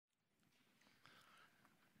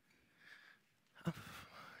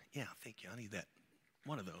Yeah, thank you. I need that.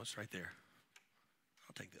 One of those right there.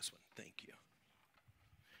 I'll take this one. Thank you.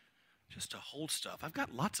 Just to hold stuff. I've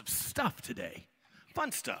got lots of stuff today.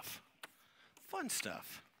 Fun stuff. Fun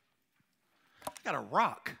stuff. I got a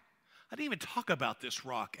rock. I didn't even talk about this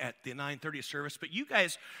rock at the 9:30 service, but you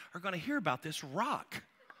guys are going to hear about this rock.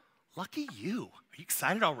 Lucky you. Are you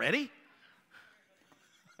excited already?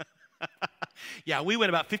 Yeah, we went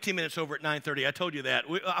about 15 minutes over at 9:30. I told you that.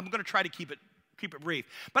 I'm going to try to keep it brief.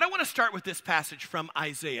 But I want to start with this passage from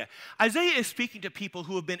Isaiah. Isaiah is speaking to people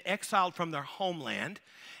who have been exiled from their homeland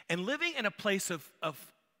and living in a place of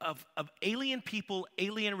alien people,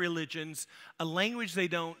 alien religions, a language they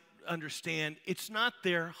don't understand. It's not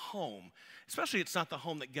their home. Especially it's not the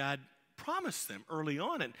home that God promised them early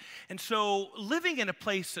on. And so living in a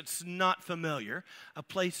place that's not familiar, a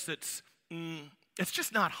place that's it's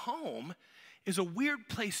just not home, is a weird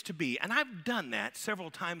place to be. And I've done that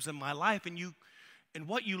several times in my life. And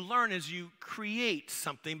what you learn is you create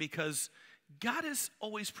something because God is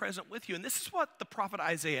always present with you. And this is what the prophet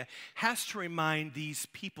Isaiah has to remind these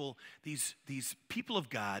people, these people of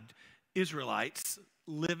God, Israelites,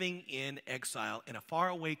 living in exile in a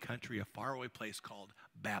faraway country, a faraway place called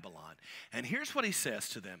Babylon. And here's what he says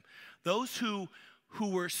to them. Those who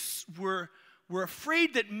were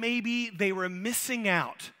afraid that maybe they were missing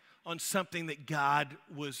out on something that God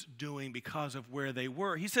was doing because of where they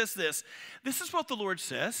were. He says this is what the Lord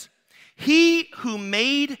says. He who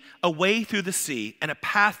made a way through the sea and a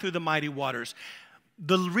path through the mighty waters.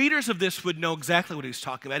 The readers of this would know exactly what he's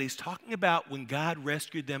talking about. He's talking about when God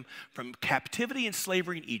rescued them from captivity and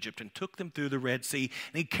slavery in Egypt and took them through the Red Sea.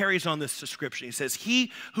 And he carries on this description. He says,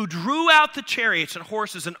 he who drew out the chariots and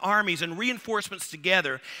horses and armies and reinforcements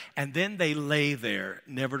together, and then they lay there,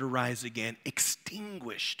 never to rise again,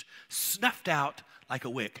 extinguished, snuffed out like a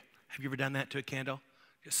wick. Have you ever done that to a candle?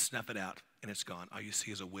 Just snuff it out, and it's gone. All you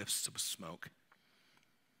see is a whiff of smoke.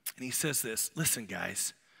 And he says this, listen,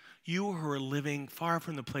 guys. You who are living far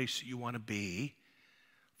from the place that you want to be,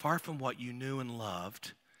 far from what you knew and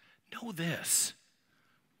loved, know this.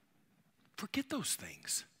 Forget those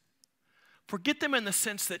things. Forget them in the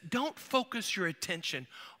sense that don't focus your attention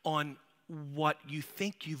on what you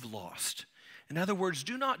think you've lost. In other words,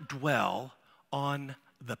 do not dwell on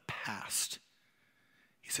the past.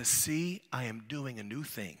 He says, see, I am doing a new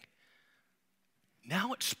thing.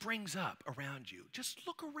 Now it springs up around you. Just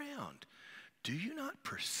look around. Do you not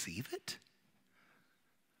perceive it?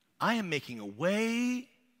 I am making a way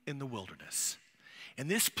in the wilderness. In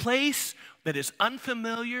this place that is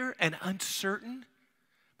unfamiliar and uncertain,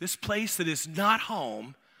 this place that is not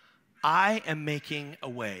home, I am making a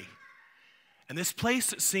way. And this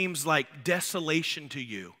place that seems like desolation to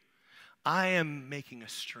you, I am making a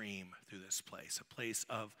stream through this place, a place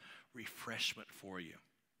of refreshment for you.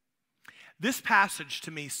 This passage to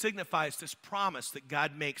me signifies this promise that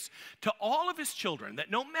God makes to all of his children, that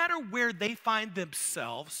no matter where they find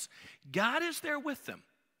themselves, God is there with them.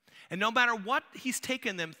 And no matter what he's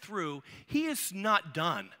taken them through, he is not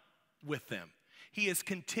done with them. He is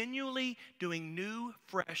continually doing new,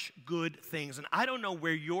 fresh, good things. And I don't know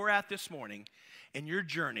where you're at this morning in your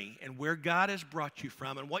journey and where God has brought you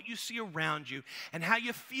from and what you see around you and how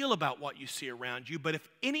you feel about what you see around you. But if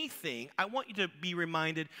anything, I want you to be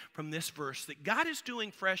reminded from this verse that God is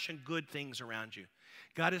doing fresh and good things around you.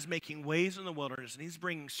 God is making ways in the wilderness, and he's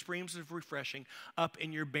bringing streams of refreshing up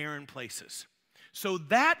in your barren places. So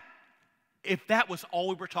that, if that was all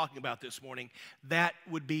we were talking about this morning, that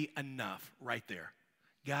would be enough right there.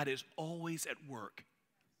 God is always at work.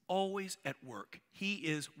 Always at work. He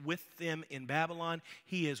is with them in Babylon.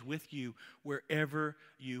 He is with you wherever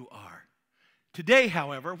you are. Today,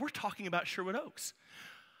 however, we're talking about Sherwood Oaks.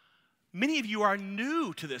 Many of you are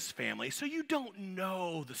new to this family, so you don't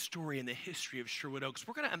know the story and the history of Sherwood Oaks.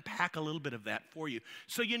 We're going to unpack a little bit of that for you,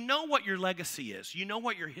 so you know what your legacy is. You know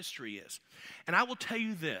what your history is. And I will tell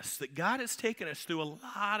you this, that God has taken us through a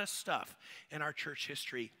lot of stuff in our church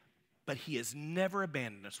history, but he has never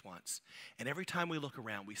abandoned us once. And every time we look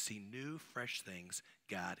around, we see new, fresh things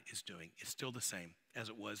God is doing. It's still the same as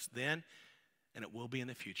it was then, and it will be in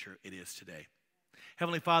the future. It is today.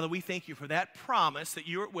 Heavenly Father, we thank you for that promise that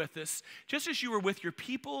you are with us, just as you were with your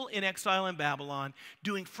people in exile in Babylon,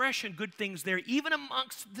 doing fresh and good things there, even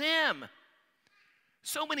amongst them.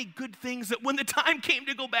 So many good things that when the time came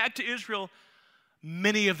to go back to Israel,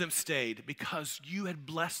 many of them stayed because you had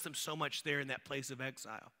blessed them so much there in that place of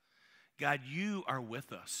exile. God, you are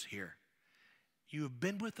with us here. You have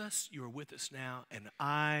been with us, you are with us now, and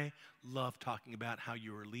I love talking about how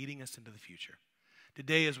you are leading us into the future.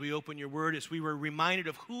 Today, as we open your word, as we were reminded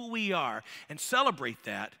of who we are and celebrate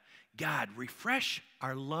that, God, refresh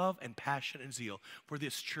our love and passion and zeal for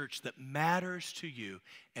this church that matters to you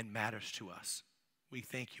and matters to us. We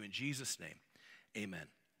thank you in Jesus' name. Amen.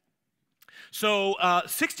 So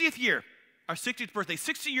 60th year, our 60th birthday,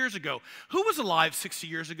 60 years ago. Who was alive 60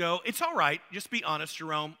 years ago? It's all right. Just be honest,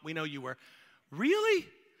 Jerome. We know you were. Really?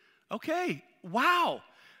 Okay. Wow.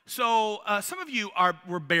 So some of you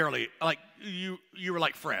were barely, like, you were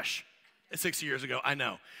like fresh 60 years ago. I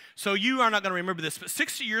know. So you are not going to remember this, but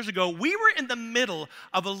 60 years ago, we were in the middle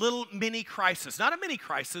of a little mini crisis. Not a mini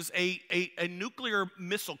crisis, a nuclear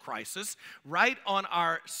missile crisis right on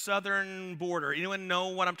our southern border. Anyone know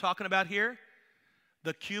what I'm talking about here?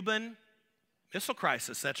 The Cuban Missile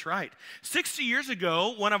crisis, that's right. 60 years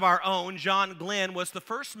ago, one of our own, John Glenn, was the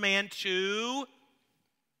first man to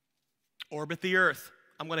orbit the earth.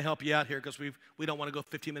 I'm going to help you out here because we don't want to go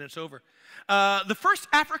 15 minutes over. The first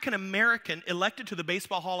African American elected to the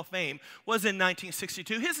Baseball Hall of Fame was in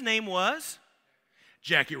 1962. His name was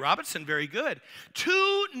Jackie Robinson. Very good.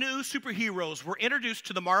 2 new superheroes were introduced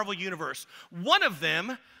to the Marvel Universe. One of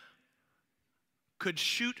them could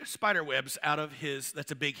shoot spider webs out of his,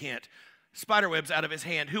 that's a big hint, spider webs out of his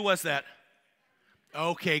hand. Who was that?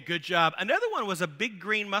 Okay, good job. Another one was a big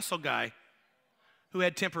green muscle guy who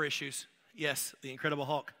had temper issues. Yes, the Incredible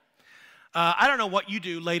Hulk. I don't know what you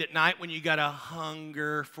do late at night when you got a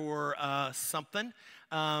hunger for something,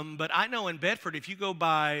 but I know in Bedford, if you go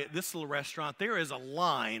by this little restaurant, there is a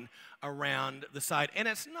line around the side, and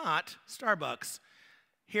it's not Starbucks.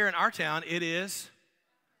 Here in our town, it is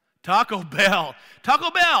Taco Bell.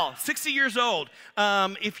 Taco Bell, 60 years old.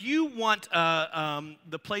 If you want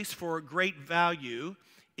the place for great value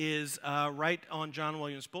is right on John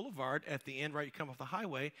Williams Boulevard at the end, right, you come off the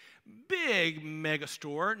highway. Big mega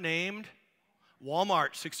store named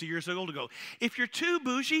Walmart, 60 years old ago. If you're too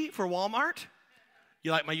bougie for Walmart,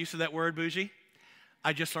 you like my use of that word, bougie?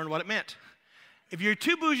 I just learned what it meant. If you're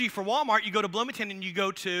too bougie for Walmart, you go to Bloomington and you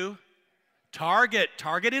go to Target.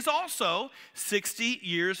 Target is also 60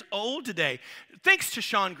 years old today. Thanks to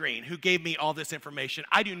Sean Green, who gave me all this information.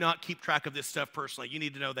 I do not keep track of this stuff personally. You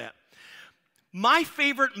need to know that. My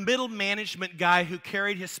favorite middle management guy who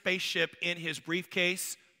carried his spaceship in his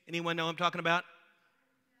briefcase, anyone know who I'm talking about?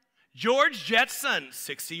 George Jetson,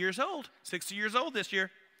 60 years old. 60 years old this year.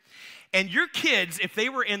 And your kids, if they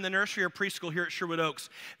were in the nursery or preschool here at Sherwood Oaks,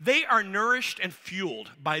 they are nourished and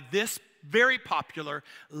fueled by this very popular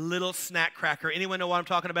little snack cracker. Anyone know what I'm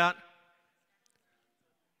talking about?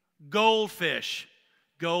 Goldfish.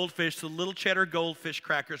 Goldfish, the little cheddar goldfish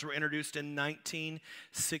crackers were introduced in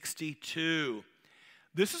 1962.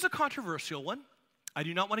 This is a controversial one. I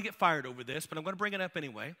do not want to get fired over this, but I'm going to bring it up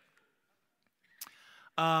anyway.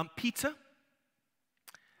 Pizza.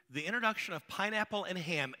 The introduction of pineapple and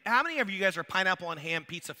ham. How many of you guys are pineapple and ham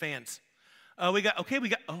pizza fans? Oh, look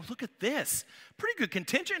at this. Pretty good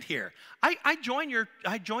contingent here. I join your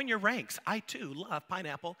ranks. I too love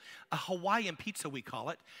pineapple. A Hawaiian pizza, we call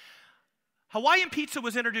it. Hawaiian pizza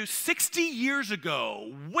was introduced 60 years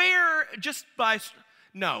ago.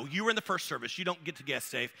 No, you were in the first service. You don't get to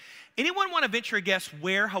guess, Dave. Anyone want to venture a guess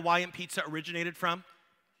where Hawaiian pizza originated from?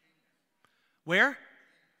 Where?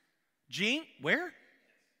 Where?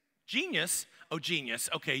 Genius? Oh, Genius.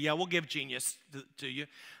 Okay, yeah, we'll give Genius to you.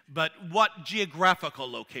 But what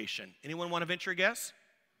geographical location? Anyone want to venture a guess?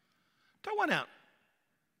 Throw one out.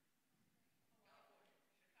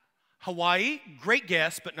 Hawaii, great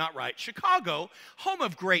guess, but not right. Chicago, home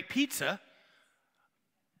of great pizza,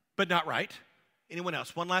 but not right. Anyone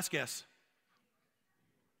else? One last guess.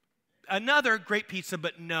 Another great pizza,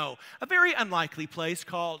 but no. A very unlikely place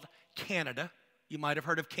called Canada. You might have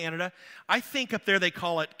heard of Canada. I think up there they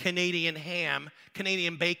call it Canadian ham,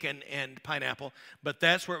 Canadian bacon and pineapple, but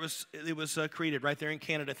that's where it was created, right there in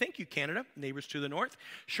Canada. Thank you, Canada, neighbors to the north.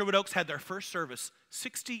 Sherwood Oaks had their first service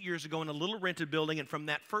 60 years ago in a little rented building, and from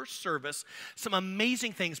that first service, some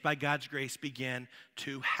amazing things by God's grace began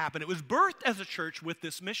to happen. It was birthed as a church with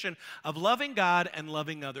this mission of loving God and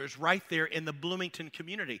loving others right there in the Bloomington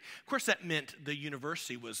community. Of course, that meant the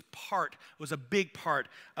university was a big part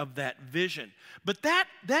of that vision. But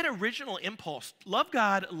that original impulse, love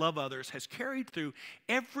God, love others, has carried through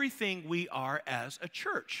everything we are as a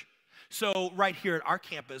church. So right here at our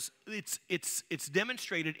campus, it's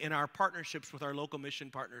demonstrated in our partnerships with our local mission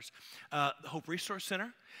partners. The Hope Resource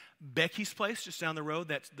Center, Becky's Place, just down the road,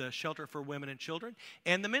 that's the shelter for women and children,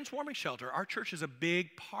 and the men's warming shelter. Our church is a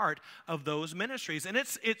big part of those ministries, and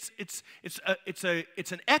it's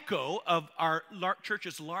an echo of our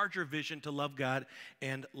church's larger vision to love God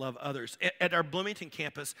and love others. At our Bloomington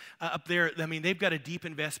campus up there, I mean, they've got a deep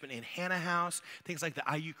investment in Hannah House, things like the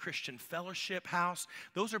IU Christian Fellowship House.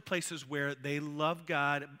 Those are places where they love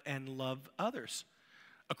God and love others.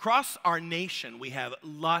 Across our nation, we have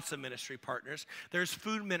lots of ministry partners. There's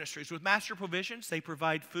food ministries. With Master Provisions, they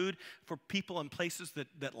provide food for people in places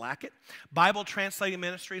that lack it. Bible translating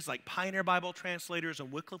ministries like Pioneer Bible Translators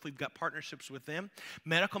and Wycliffe, we've got partnerships with them.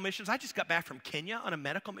 Medical missions. I just got back from Kenya on a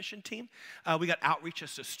medical mission team. We got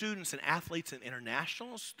outreaches to students and athletes and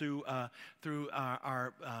internationals through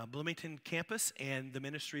our Bloomington campus and the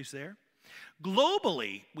ministries there.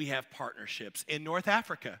 Globally, we have partnerships in North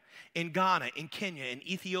Africa, in Ghana, in Kenya, in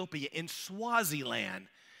Ethiopia, in Swaziland.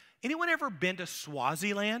 Anyone ever been to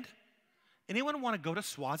Swaziland? Anyone want to go to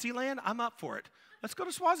Swaziland? I'm up for it. Let's go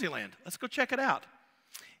to Swaziland. Let's go check it out.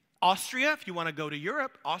 Austria, if you want to go to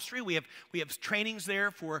Europe, Austria, we have trainings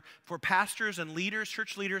there for pastors and leaders,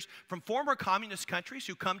 church leaders from former communist countries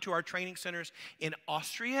who come to our training centers in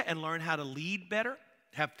Austria and learn how to lead better,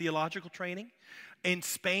 have theological training. In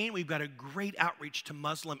Spain, we've got a great outreach to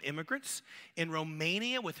Muslim immigrants. In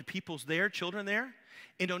Romania, with the peoples there, children there.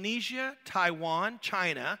 Indonesia, Taiwan,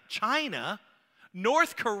 China,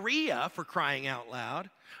 North Korea, for crying out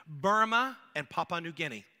loud, Burma, and Papua New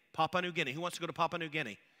Guinea. Papua New Guinea. Who wants to go to Papua New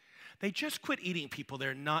Guinea? They just quit eating people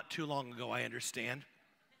there not too long ago, I understand.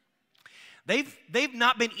 They've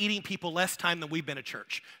not been eating people less time than we've been a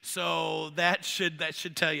church. So that should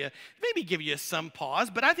tell you, maybe give you some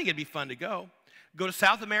pause, but I think it'd be fun to go. Go to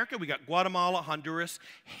South America. We got Guatemala, Honduras,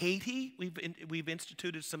 Haiti. We've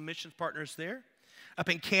instituted some mission partners there. Up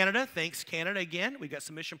in Canada, thanks Canada again. We've got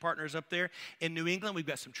some mission partners up there. In New England, we've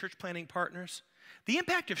got some church planting partners. The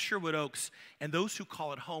impact of Sherwood Oaks and those who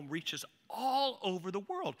call it home reaches all over the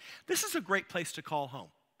world. This is a great place to call home.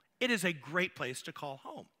 It is a great place to call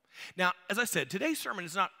home. Now, as I said, today's sermon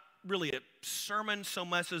is not really a sermon so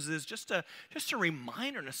much as is just a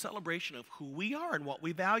reminder and a celebration of who we are and what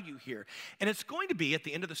we value here. And it's going to be, at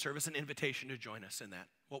the end of the service, an invitation to join us in that,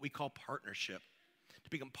 what we call partnership, to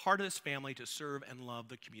become part of this family, to serve and love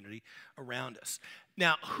the community around us.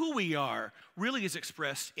 Now, who we are really is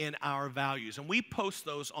expressed in our values, and we post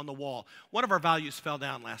those on the wall. One of our values fell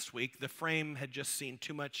down last week. The frame had just seen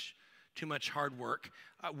too much hard work.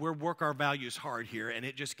 We work our values hard here, and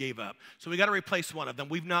it just gave up. So we got to replace one of them.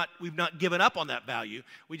 We've not given up on that value.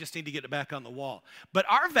 We just need to get it back on the wall. But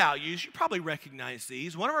our values, you probably recognize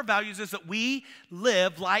these. One of our values is that we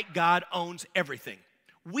live like God owns everything.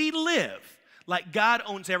 We live like God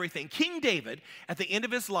owns everything. King David, at the end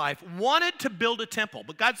of his life, wanted to build a temple.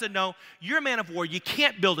 But God said, no, you're a man of war. You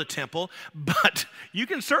can't build a temple, but you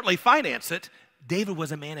can certainly finance it. David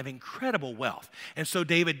was a man of incredible wealth. And so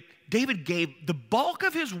David gave the bulk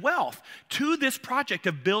of his wealth to this project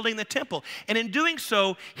of building the temple. And in doing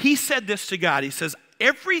so, he said this to God. He says,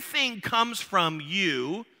 everything comes from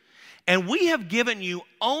you, and we have given you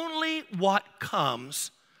only what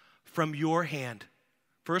comes from your hand.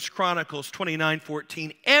 1 Chronicles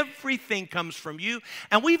 29:14, everything comes from you,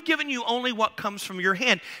 and we've given you only what comes from your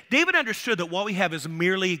hand. David understood that what we have is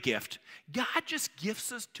merely a gift. God just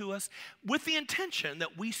gifts us to us with the intention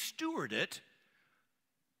that we steward it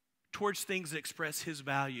towards things that express his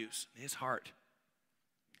values, his heart.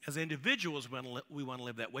 As individuals, we want to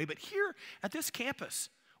live that way, but here at this campus,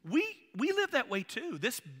 we live that way too.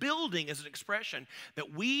 This building is an expression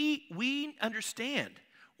that we understand.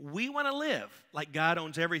 We want to live like God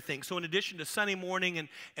owns everything. So in addition to Sunday morning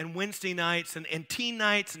and Wednesday nights and teen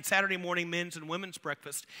nights and Saturday morning men's and women's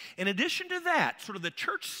breakfast, in addition to that, sort of the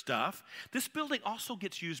church stuff, this building also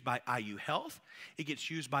gets used by IU Health. It gets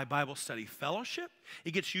used by Bible Study Fellowship.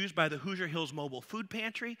 It gets used by the Hoosier Hills Mobile Food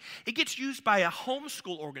Pantry. It gets used by a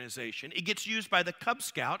homeschool organization. It gets used by the Cub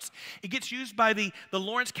Scouts. It gets used by the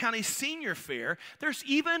Lawrence County Senior Fair. There's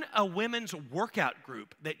even a women's workout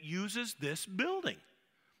group that uses this building.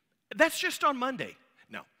 That's just on Monday.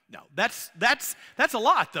 No, that's a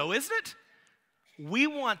lot though, isn't it? We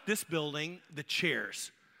want this building, the chairs,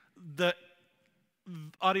 the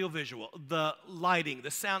audiovisual, the lighting,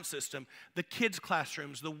 the sound system, the kids'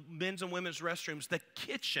 classrooms, the men's and women's restrooms, the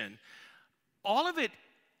kitchen, all of it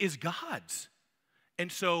is God's. And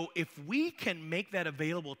so if we can make that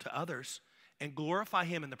available to others and glorify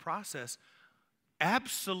him in the process,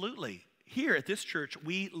 absolutely. Here at this church,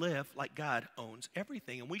 we live like God owns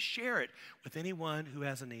everything, and we share it with anyone who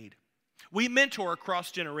has a need. We mentor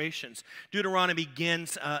across generations. Deuteronomy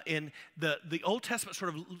begins in the Old Testament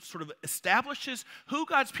sort of establishes who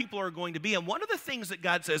God's people are going to be. And one of the things that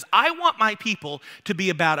God says, I want my people to be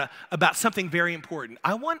about something very important.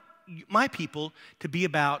 I want my people to be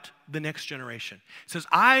about the next generation. It says,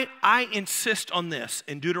 I insist on this.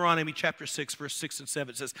 In Deuteronomy chapter 6, verse 6 and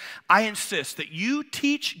 7, it says, I insist that you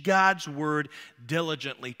teach God's word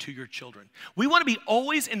diligently to your children. We want to be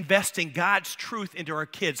always investing God's truth into our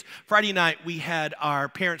kids. Friday night, we had our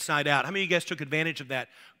parents' night out. How many of you guys took advantage of that?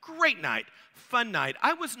 Great night. Fun night.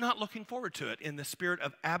 I was not looking forward to it in the spirit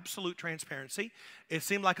of absolute transparency. It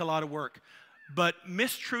seemed like a lot of work. But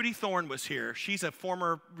Miss Trudy Thorne was here. She's a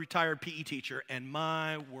former retired PE teacher, and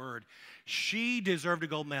my word, she deserved a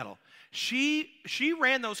gold medal. She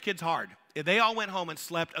ran those kids hard. They all went home and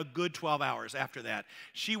slept a good 12 hours after that.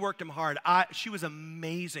 She worked them hard. She was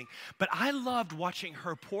amazing. But I loved watching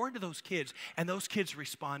her pour into those kids, and those kids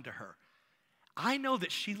respond to her. I know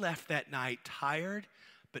that she left that night tired,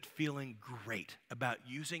 but feeling great about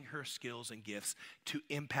using her skills and gifts to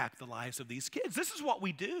impact the lives of these kids. This is what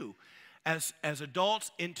we do as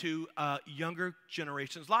adults into younger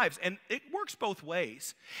generations' lives. And it works both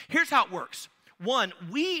ways. Here's how it works. One,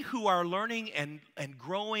 we who are learning and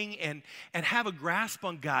growing and have a grasp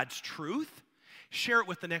on God's truth, share it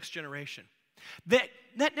with the next generation. That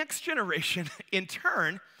next generation, in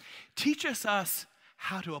turn, teaches us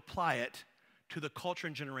how to apply it to the culture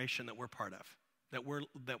and generation that we're part of, that we're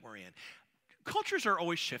in. Cultures are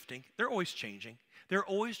always shifting. They're always changing. There are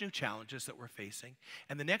always new challenges that we're facing.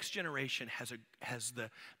 And the next generation has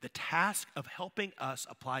the task of helping us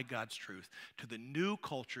apply God's truth to the new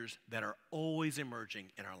cultures that are always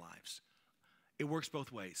emerging in our lives. It works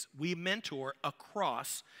both ways. We mentor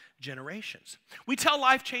across generations. We tell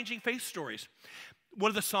life-changing faith stories. One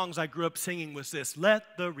of the songs I grew up singing was this: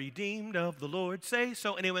 let the redeemed of the Lord say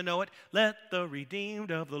so. Anyone know it? Let the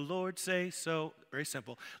redeemed of the Lord say so. Very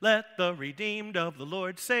simple. Let the redeemed of the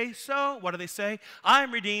Lord say so. What do they say?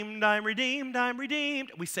 I'm redeemed, I'm redeemed, I'm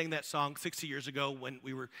redeemed. We sang that song 60 years ago when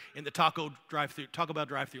we were in the Taco Bell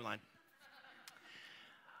drive-through line.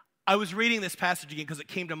 I was reading this passage again because it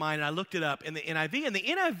came to mind, and I looked it up in the NIV, and the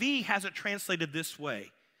NIV has it translated this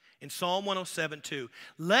way. In Psalm 107:2,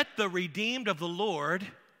 let the redeemed of the Lord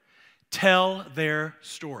tell their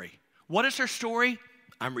story. What is their story?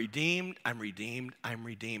 I'm redeemed, I'm redeemed, I'm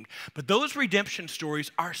redeemed. But those redemption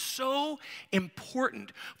stories are so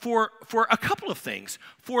important for a couple of things.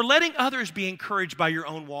 For letting others be encouraged by your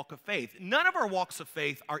own walk of faith. None of our walks of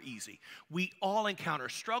faith are easy. We all encounter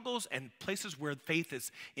struggles and places where faith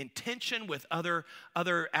is in tension with other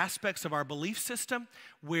aspects of our belief system,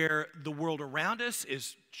 where the world around us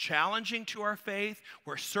is challenging to our faith,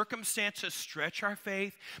 where circumstances stretch our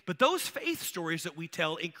faith. But those faith stories that we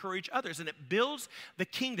tell encourage others, and it builds the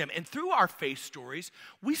kingdom. And through our faith stories,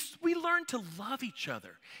 we learn to love each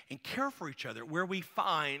other and care for each other where we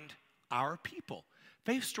find our people.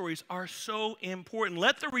 Faith stories are so important.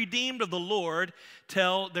 Let the redeemed of the Lord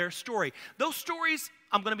tell their story. Those stories,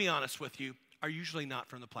 I'm going to be honest with you, are usually not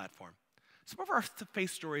from the platform. Some of our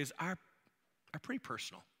faith stories are pretty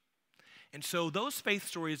personal. And so those faith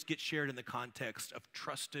stories get shared in the context of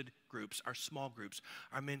trusted groups, our small groups,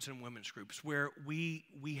 our men's and women's groups, where we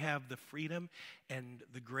have the freedom and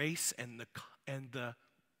the grace and the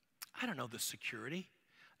security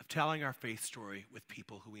of telling our faith story with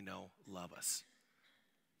people who we know love us.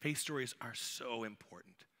 Faith stories are so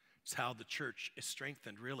important. It's how the church is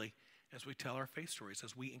strengthened, really, as we tell our faith stories,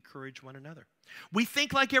 as we encourage one another. We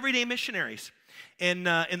think like everyday missionaries. In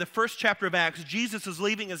the first chapter of Acts, Jesus is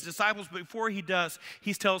leaving his disciples, but before he does,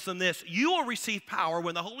 he tells them this: you will receive power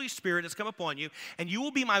when the Holy Spirit has come upon you, and you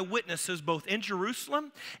will be my witnesses both in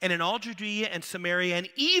Jerusalem and in all Judea and Samaria, and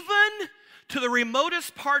even to the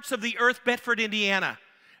remotest parts of the earth, Bedford, Indiana.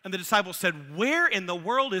 And the disciples said, where in the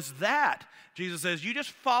world is that? Jesus says, you just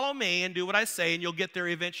follow me and do what I say, and you'll get there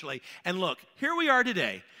eventually. And look, here we are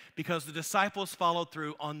today, because the disciples followed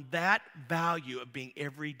through on that value of being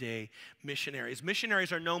everyday missionaries.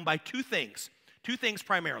 Missionaries are known by two things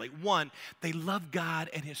primarily. One, they love God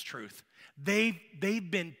and his truth. They've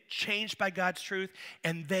been changed by God's truth,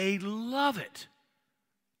 and they love it.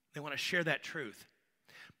 They want to share that truth.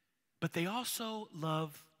 But they also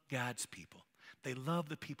love God's people. They love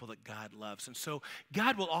the people that God loves. And so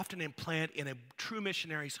God will often implant in a true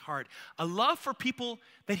missionary's heart a love for people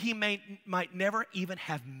that he might never even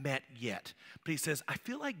have met yet. But he says, I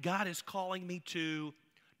feel like God is calling me to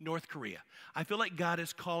North Korea. I feel like God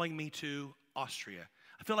is calling me to Austria.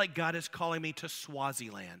 I feel like God is calling me to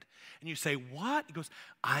Swaziland. And you say, what? He goes,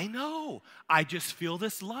 I know. I just feel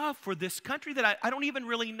this love for this country that I don't even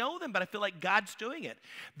really know them, but I feel like God's doing it.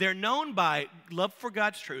 They're known by love for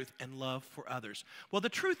God's truth and love for others. Well, the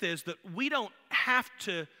truth is that we don't have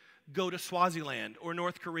to go to Swaziland or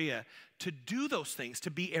North Korea to do those things,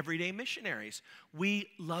 to be everyday missionaries. We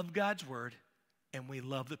love God's word and we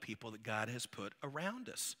love the people that God has put around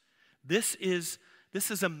us. This is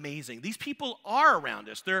amazing. These people are around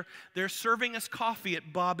us. They're serving us coffee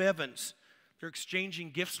at Bob Evans. They're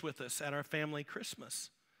exchanging gifts with us at our family Christmas.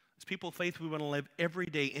 As people of faith, we want to live every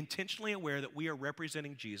day intentionally aware that we are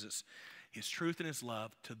representing Jesus, his truth and his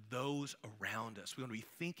love to those around us. We want to be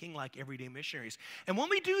thinking like everyday missionaries. And when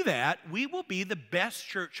we do that, we will be the best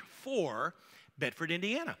church for Bedford,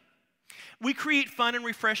 Indiana. We create fun and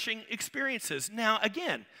refreshing experiences. Now,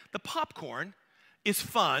 again, the popcorn is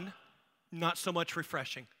fun, not so much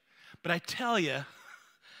refreshing. But I tell you,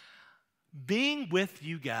 being with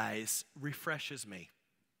you guys refreshes me.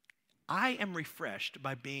 I am refreshed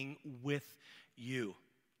by being with you.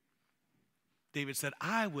 David said,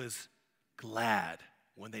 I was glad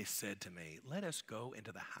when they said to me, let us go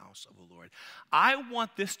into the house of the Lord. I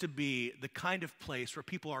want this to be the kind of place where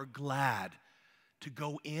people are glad to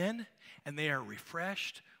go in and they are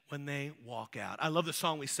refreshed when they walk out. I love the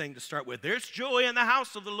song we sang to start with. There's joy in the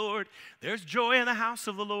house of the Lord. There's joy in the house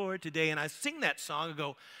of the Lord today. And I sing that song and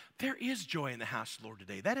go, there is joy in the house of the Lord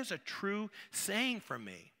today. That is a true saying from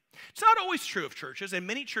me. It's not always true of churches. In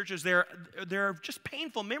many churches, there are just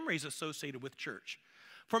painful memories associated with church.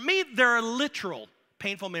 For me, there are literal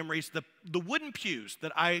painful memories. The wooden pews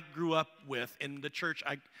that I grew up with in the church,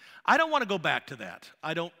 I don't want to go back to that.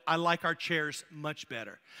 I like our chairs much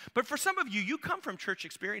better. But for some of you, you come from church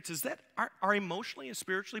experiences that are emotionally and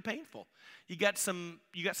spiritually painful. You got some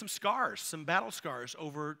scars, some battle scars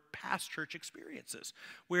over past church experiences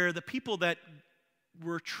where the people that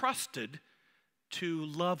were trusted to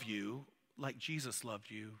love you like Jesus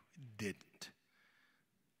loved you didn't.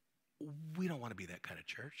 We don't want to be that kind of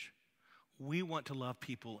church. We want to love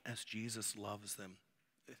people as Jesus loves them.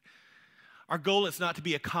 Our goal is not to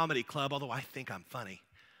be a comedy club, although I think I'm funny.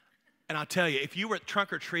 And I'll tell you, if you were at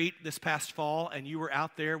Trunk or Treat this past fall and you were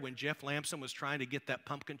out there when Jeff Lamson was trying to get that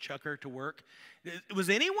pumpkin chucker to work, was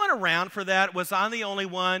anyone around for that? Was I the only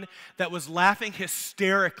one that was laughing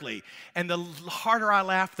hysterically? And the harder I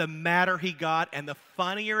laughed, the madder he got and the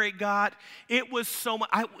funnier it got. It was so much.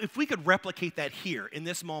 If we could replicate that here in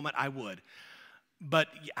this moment, I would. But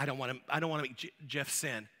I don't want to make Jeff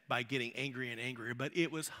sin by getting angry and angrier, but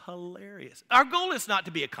it was hilarious. Our goal is not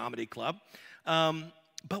to be a comedy club,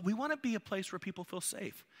 but we want to be a place where people feel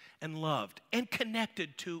safe and loved and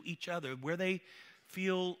connected to each other, where they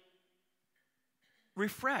feel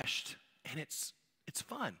refreshed, and it's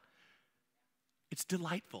fun. It's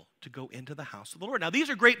delightful to go into the house of the Lord. Now,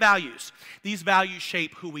 these are great values. These values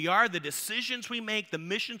shape who we are, the decisions we make, the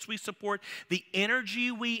missions we support, the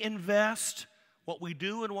energy we invest, what we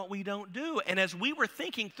do and what we don't do. And as we were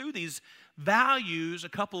thinking through these values a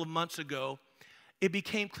couple of months ago, it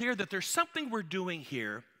became clear that there's something we're doing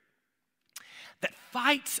here that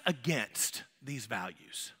fights against these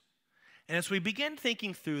values. And as we began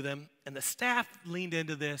thinking through them, and the staff leaned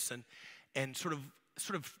into this and sort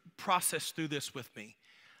of processed through this with me,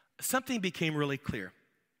 something became really clear.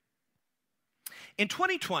 In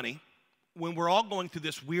 2020, when we're all going through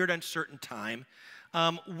this weird, uncertain time,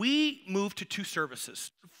 we moved to 2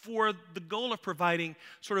 services for the goal of providing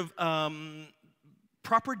sort of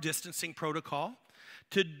proper distancing protocol,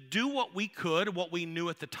 to do what we could, what we knew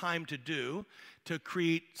at the time to do, to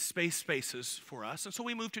create spaces for us. And so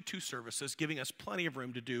we moved to 2 services, giving us plenty of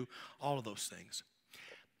room to do all of those things.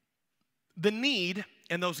 The need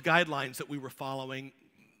and those guidelines that we were following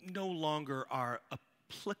no longer are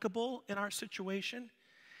applicable in our situation.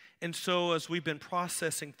 And so as we've been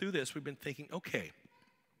processing through this, we've been thinking, okay,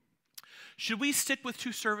 should we stick with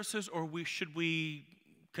 2 services, or should we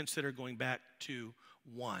consider going back to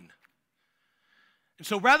 1? And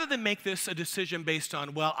so rather than make this a decision based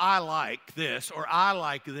on, well, I like this or I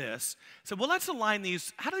like this, so well, let's align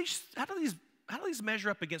these. How do these measure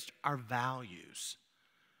up against our values?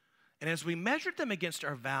 And as we measured them against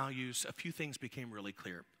our values, a few things became really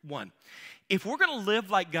clear. 1, if we're going to live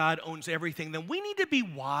like God owns everything, then we need to be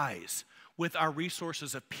wise with our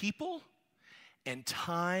resources of people and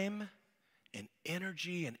time and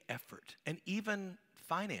energy and effort and even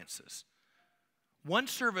finances. 1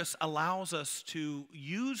 service allows us to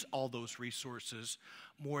use all those resources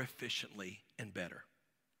more efficiently and better,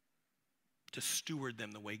 to steward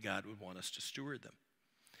them the way God would want us to steward them.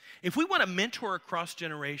 If we want to mentor across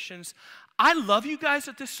generations, I love you guys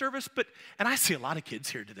at this service, and I see a lot of kids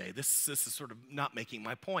here today. This is sort of not making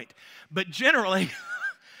my point. But generally,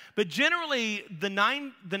 the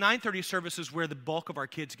 9:30 service is where the bulk of our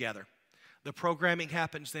kids gather. The programming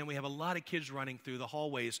happens then. We have a lot of kids running through the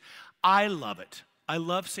hallways. I love it. I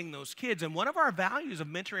love seeing those kids. And one of our values of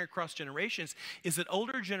mentoring across generations is that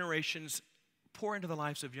older generations pour into the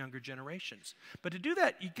lives of younger generations. But to do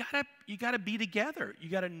that, you gotta be together. You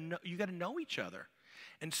gotta know each other.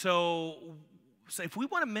 And so if we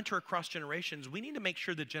want to mentor across generations, we need to make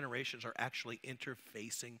sure that generations are actually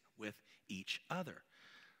interfacing with each other.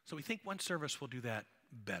 So we think one service will do that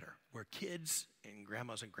better, where kids and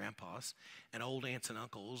grandmas and grandpas and old aunts and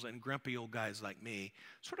uncles and grumpy old guys like me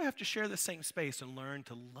sort of have to share the same space and learn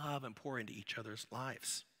to love and pour into each other's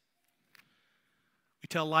lives. We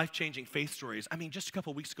tell life-changing faith stories. I mean, just a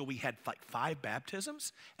couple of weeks ago, we had like 5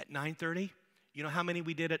 baptisms at 9:30. You know how many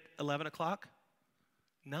we did at 11 o'clock?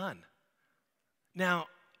 None. Now,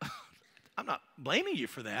 I'm not blaming you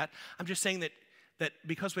for that. I'm just saying that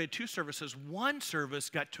because we had 2 services, one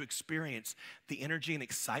service got to experience the energy and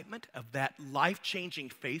excitement of that life-changing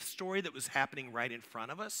faith story that was happening right in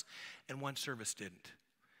front of us, and one service didn't.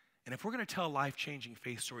 And if we're going to tell life-changing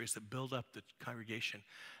faith stories that build up the congregation,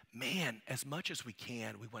 man, as much as we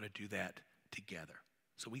can, we want to do that together.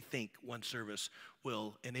 So we think one service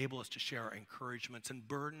will enable us to share our encouragements and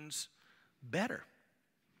burdens better.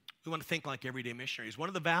 We want to think like everyday missionaries. One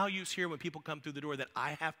of the values here when people come through the door that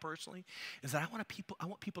I have personally is that I want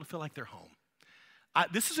people to feel like they're home.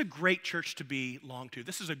 This is a great church to belong to.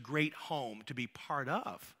 This is a great home to be part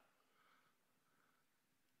of.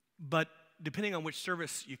 But depending on which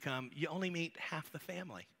service you come, you only meet half the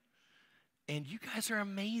family. And you guys are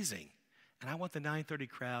amazing. And I want the 9:30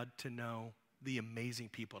 crowd to know the amazing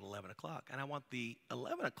people at 11 o'clock. And I want the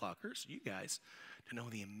 11 o'clockers, you guys, to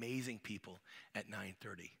know the amazing people at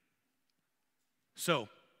 9:30. So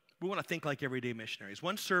we want to think like everyday missionaries.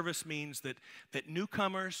 One service means that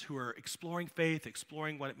newcomers who are exploring faith,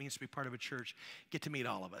 exploring what it means to be part of a church, get to meet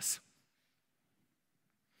all of us.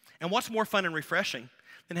 And what's more fun and refreshing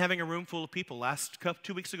than having a room full of people?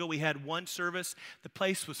 2 weeks ago, we had one service. The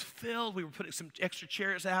place was filled. We were putting some extra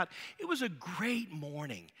chairs out. It was a great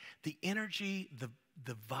morning. The energy,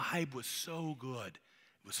 the vibe was so good.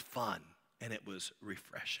 It was fun, and it was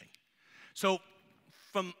refreshing. So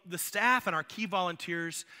from the staff and our key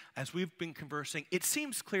volunteers, as we've been conversing, it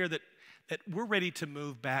seems clear that we're ready to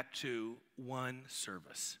move back to one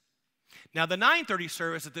service. Now, the 9:30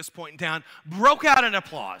 service at this point in time broke out in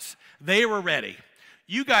applause. They were ready.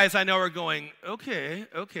 You guys, I know, are going, okay,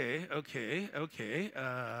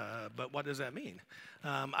 but what does that mean?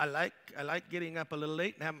 I like getting up a little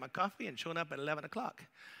late and having my coffee and showing up at 11 o'clock.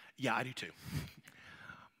 Yeah, I do too.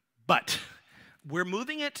 But we're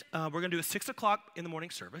moving it. We're going to do a 6 o'clock in the morning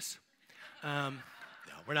service. No,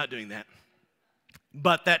 we're not doing that.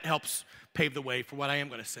 But that helps pave the way for what I am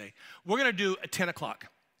going to say. We're going to do a 10 o'clock.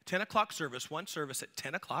 10 o'clock service, one service at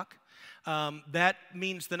 10 o'clock. That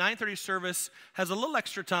means the 9:30 service has a little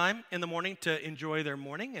extra time in the morning to enjoy their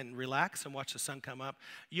morning and relax and watch the sun come up.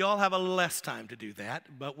 You all have a less time to do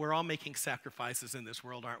that, but we're all making sacrifices in this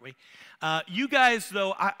world, aren't we? You guys,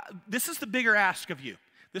 though, this is the bigger ask of you.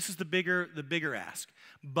 This is the bigger ask.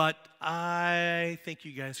 But I think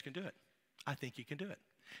you guys can do it. I think you can do it.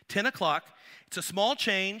 10 o'clock, it's a small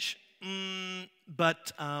change,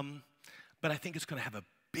 but I think it's going to have a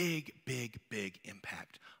big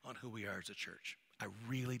impact on who we are as a church. I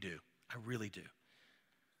really do.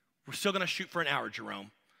 We're still going to shoot for an hour,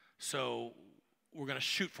 Jerome. So we're going to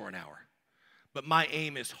shoot for an hour. But my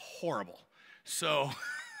aim is horrible. So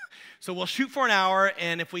we'll shoot for an hour,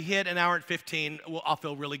 and if we hit an hour and 15, I'll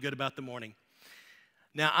feel really good about the morning.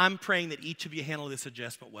 Now, I'm praying that each of you handle this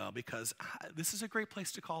adjustment well, because this is a great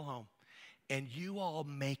place to call home. And you all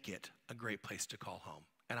make it a great place to call home.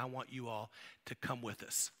 And I want you all to come with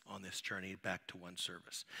us on this journey back to one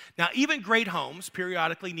service. Now, even great homes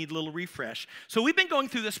periodically need a little refresh. So we've been going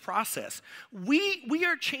through this process. We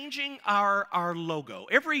are changing our logo.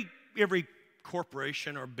 Every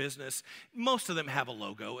corporation or business, most of them have a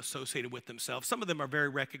logo associated with themselves. Some of them are very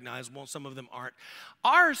recognizable, and some of them aren't.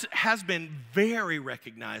 Ours has been very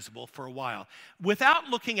recognizable for a while. Without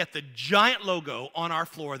looking at the giant logo on our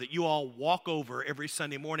floor that you all walk over every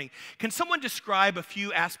Sunday morning, can someone describe a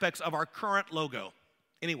few aspects of our current logo?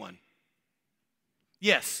 Anyone?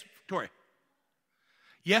 Yes, Tori.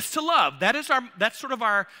 Yes to love. That's sort of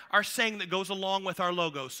our saying that goes along with our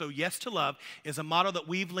logo. So yes to love is a motto that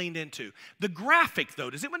we've leaned into. The graphic,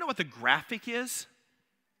 though, does anyone know what the graphic is?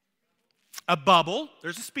 A bubble.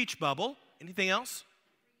 There's a speech bubble. Anything else?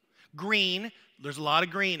 Green. There's a lot of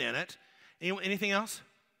green in it. Anything else?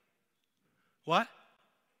 What?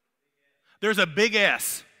 There's a big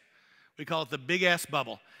S. We call it the big S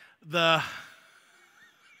bubble.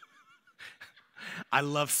 I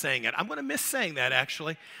love saying it. I'm going to miss saying that,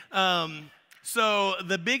 actually. So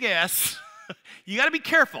the big S, you got to be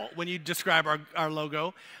careful when you describe our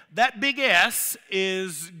logo. That big S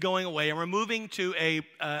is going away, and we're moving to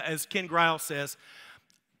as Ken Greil says,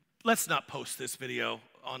 let's not post this video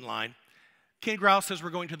online. Ken Greil says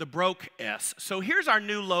we're going to the broke S. So here's our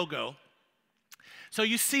new logo. So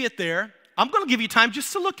you see it there. I'm going to give you time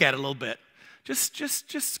just to look at it a little bit.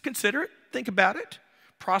 Just consider it, think about it,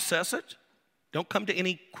 process it. Don't come to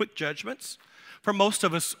any quick judgments. For most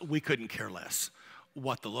of us, we couldn't care less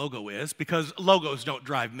what the logo is because logos don't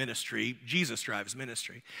drive ministry. Jesus drives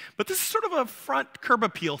ministry. But this is sort of a front curb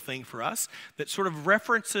appeal thing for us that sort of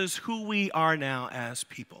references who we are now as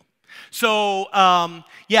people. So,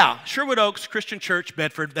 Sherwood Oaks Christian Church,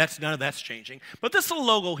 Bedford, none of that's changing. But this little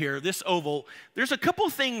logo here, this oval, there's a couple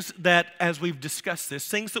of things that, as we've discussed this,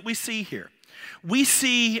 things that we see here. We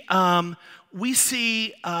see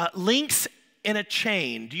links in a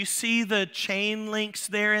chain. Do you see the chain links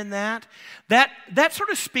there in that? That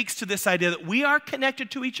sort of speaks to this idea that we are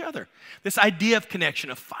connected to each other. This idea of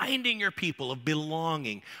connection, of finding your people, of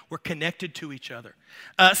belonging. We're connected to each other.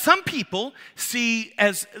 Some people see,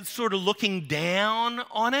 as sort of looking down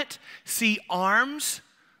on it, see arms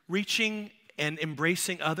reaching and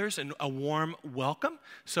embracing others and a warm welcome.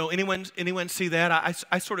 So anyone see that?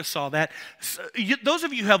 I sort of saw that. So those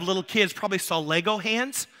of you who have little kids probably saw Lego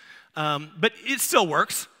hands. But it still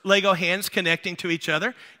works. Lego hands connecting to each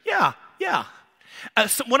other. Yeah.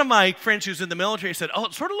 So one of my friends who's in the military said,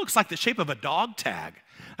 it sort of looks like the shape of a dog tag.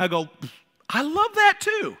 I go, I love that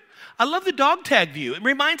too. I love the dog tag view. It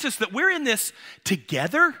reminds us that we're in this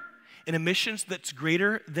together in a mission that's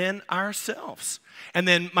greater than ourselves. And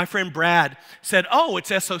then my friend Brad said,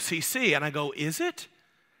 it's SOCC. And I go, is it?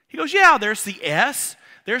 He goes, yeah, there's the S.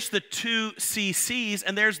 There's the two CCs,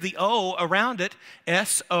 and there's the O around it,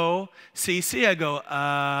 SOCC. I go,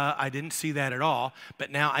 I didn't see that at all,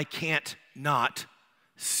 but now I can't not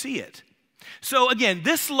see it. So again,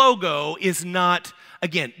 this logo is not,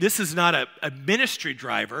 this is not a ministry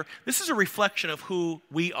driver. This is a reflection of who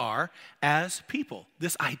we are as people,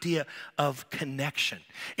 this idea of connection.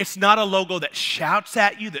 It's not a logo that shouts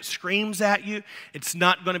at you, that screams at you. It's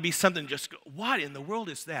not going to be something just, what in the world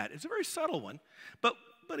is that? It's a very subtle one, but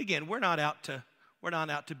again, we're not out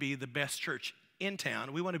to be the best church in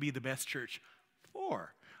town. We want to be the best church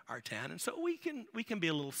for our town, and so we can be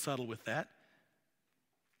a little subtle with that.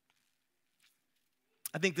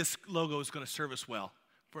 I think this logo is going to serve us well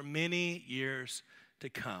for many years to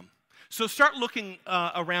come. So start looking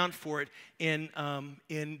around for it in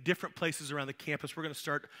different places around the campus. We're going to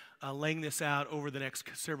start laying this out over the next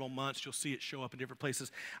several months. You'll see it show up in different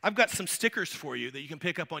places. I've got some stickers for you that you can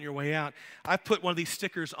pick up on your way out. I've put one of these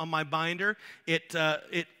stickers on my binder. It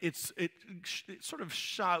sort of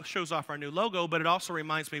shows off our new logo, but it also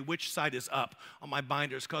reminds me which side is up on my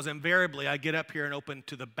binders because invariably I get up here and open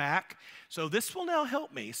to the back. So this will now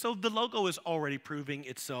help me. So the logo is already proving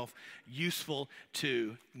itself useful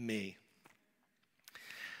to me.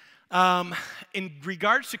 In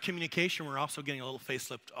regards to communication, we're also getting a little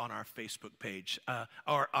facelift on our Facebook page,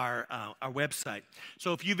 or our website.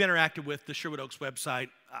 So if you've interacted with the Sherwood Oaks website,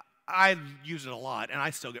 I use it a lot, and I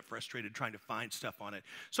still get frustrated trying to find stuff on it.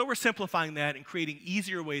 So we're simplifying that and creating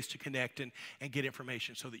easier ways to connect and get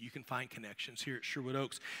information so that you can find connections here at Sherwood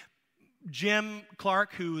Oaks. Jim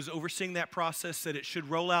Clark, who is overseeing that process, said it should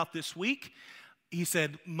roll out this week. He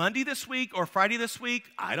said Monday this week or Friday this week,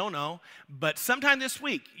 I don't know, but sometime this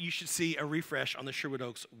week you should see a refresh on the Sherwood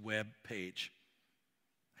Oaks web page.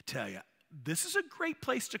 I tell you, this is a great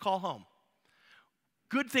place to call home.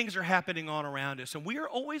 Good things are happening all around us, and we are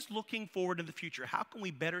always looking forward in the future. How can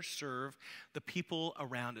we better serve the people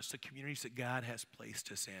around us, the communities that God has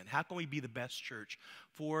placed us in? How can we be the best church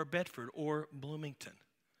for Bedford or Bloomington?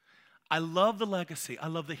 I love the legacy. I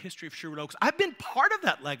love the history of Sherwood Oaks. I've been part of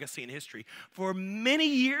that legacy and history for many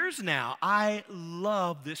years now. I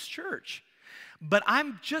love this church. But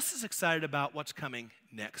I'm just as excited about what's coming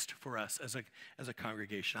next for us as a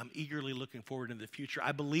congregation. I'm eagerly looking forward to the future.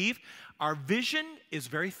 I believe our vision is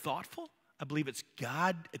very thoughtful. I believe it's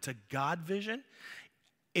a God vision.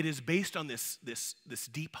 It is based on this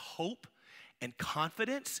deep hope and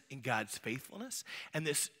confidence in God's faithfulness and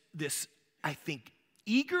this I think,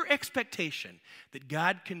 eager expectation that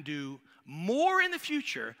God can do more in the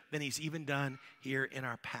future than he's even done here in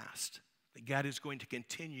our past. That God is going to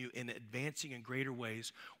continue in advancing in greater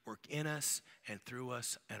ways, work in us and through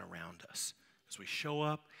us and around us. as we show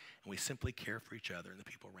up and we simply care for each other and the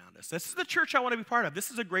people around us. This is the church I want to be part of.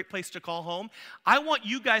 This is a great place to call home. I want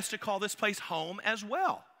you guys to call this place home as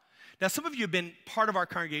well. Now, some of you have been part of our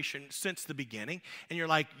congregation since the beginning, and you're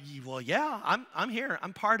like, well, yeah, I'm here.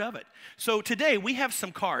 I'm part of it. So today, we have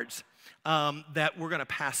some cards that we're going to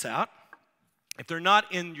pass out. If they're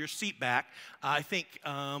not in your seat back, I think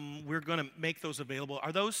we're going to make those available.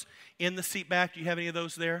 Are those in the seat back? Do you have any of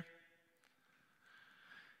those there?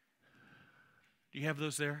 Do you have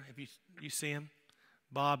those there? Have you see them?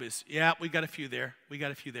 Bob is, yeah, we got a few there.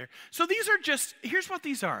 So these are just, here's what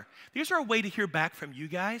these are. These are a way to hear back from you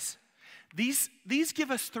guys. These give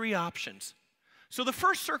us three options. So the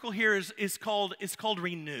first circle here is called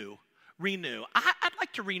renew. Renew. I'd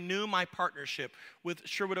like to renew my partnership with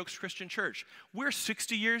Sherwood Oaks Christian Church. We're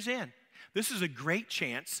 60 years in. This is a great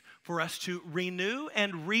chance for us to renew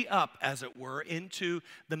and re-up, as it were, into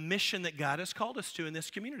the mission that God has called us to in this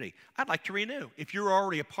community. I'd like to renew. If you're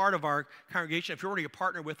already a part of our congregation, if you're already a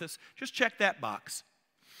partner with us, just check that box.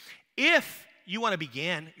 If you want to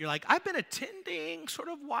begin, you're like, I've been attending, sort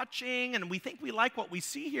of watching, and we think we like what we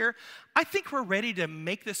see here. I think we're ready to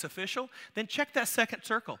make this official. Then check that second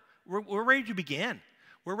circle. We're ready to begin.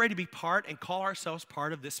 We're ready to be part and call ourselves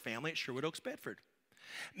part of this family at Sherwood Oaks, Bedford.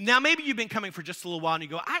 Now, maybe you've been coming for just a little while and you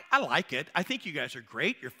go, I like it. I think you guys are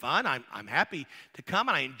great. You're fun. I'm happy to come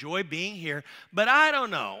and I enjoy being here. But I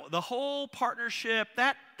don't know. The whole partnership,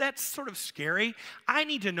 that's sort of scary. I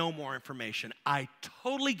need to know more information. I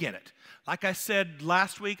totally get it. Like I said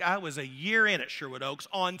last week, I was a year in at Sherwood Oaks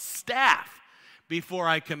on staff before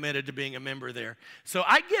I committed to being a member there. So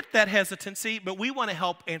I get that hesitancy, but we want to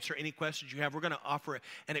help answer any questions you have. We're going to offer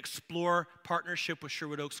an Explore partnership with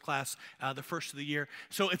Sherwood Oaks class the first of the year.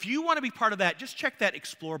 So if you want to be part of that, just check that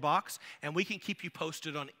Explore box, and we can keep you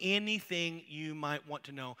posted on anything you might want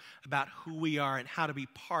to know about who we are and how to be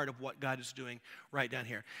part of what God is doing right down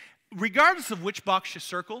here. Regardless of which box you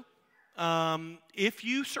circle, if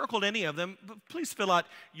you circled any of them, please fill out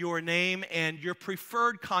your name and your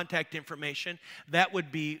preferred contact information. That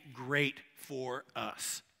would be great for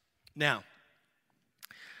us. Now,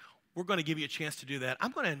 we're going to give you a chance to do that.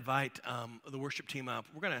 I'm going to invite the worship team up.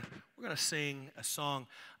 We're going to sing a song.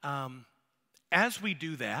 As we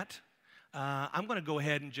do that, I'm going to go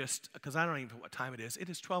ahead and just, because I don't even know what time it is. It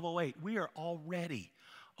is 12:08. We are already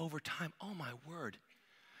over time. Oh, my word.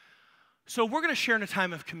 So we're going to share in a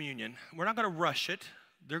time of communion. We're not going to rush it.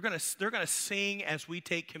 They're going to sing as we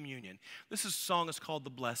take communion. This song is called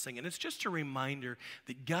The Blessing, and it's just a reminder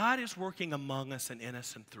that God is working among us and in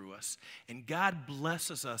us and through us. And God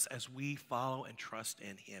blesses us as we follow and trust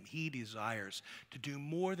in Him. He desires to do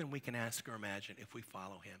more than we can ask or imagine if we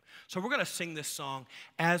follow Him. So we're going to sing this song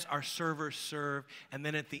as our servers serve, and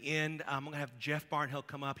then at the end, I'm going to have Jeff Barnhill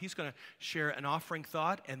come up. He's going to share an offering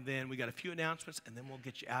thought, and then we got a few announcements, and then we'll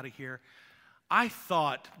get you out of here. I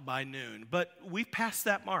thought by noon, but we've passed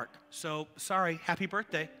that mark. So, sorry, happy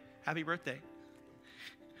birthday. Happy birthday.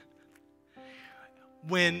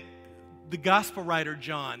 When the gospel writer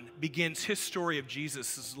John begins his story of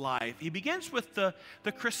Jesus' life, he begins with the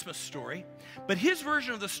Christmas story, but his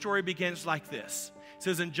version of the story begins like this. It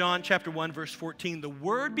says in John chapter 1, verse 14, the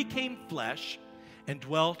Word became flesh and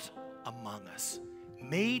dwelt among us,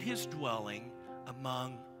 made His dwelling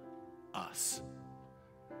among us.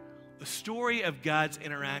 The story of God's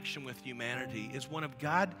interaction with humanity is one of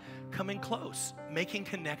God coming close, making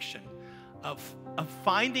connection, of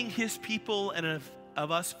finding His people and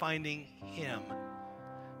of us finding Him.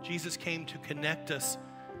 Jesus came to connect us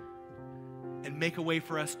and make a way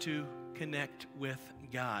for us to connect with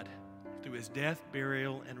God. Through His death,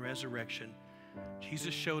 burial, and resurrection,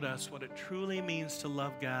 Jesus showed us what it truly means to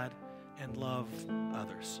love God and love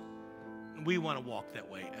others. And we want to walk that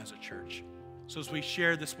way as a church. So as we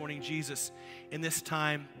share this morning, Jesus, in this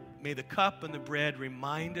time, may the cup and the bread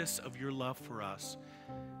remind us of Your love for us.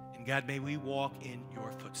 And God, may we walk in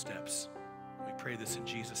Your footsteps. We pray this in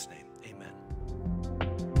Jesus' name. Amen.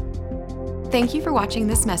 Thank you for watching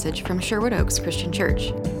this message from Sherwood Oaks Christian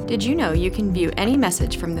Church. Did you know you can view any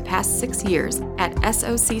message from the past 6 years at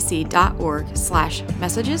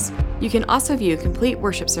socc.org/messages? You can also view complete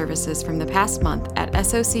worship services from the past month at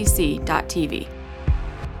socc.tv.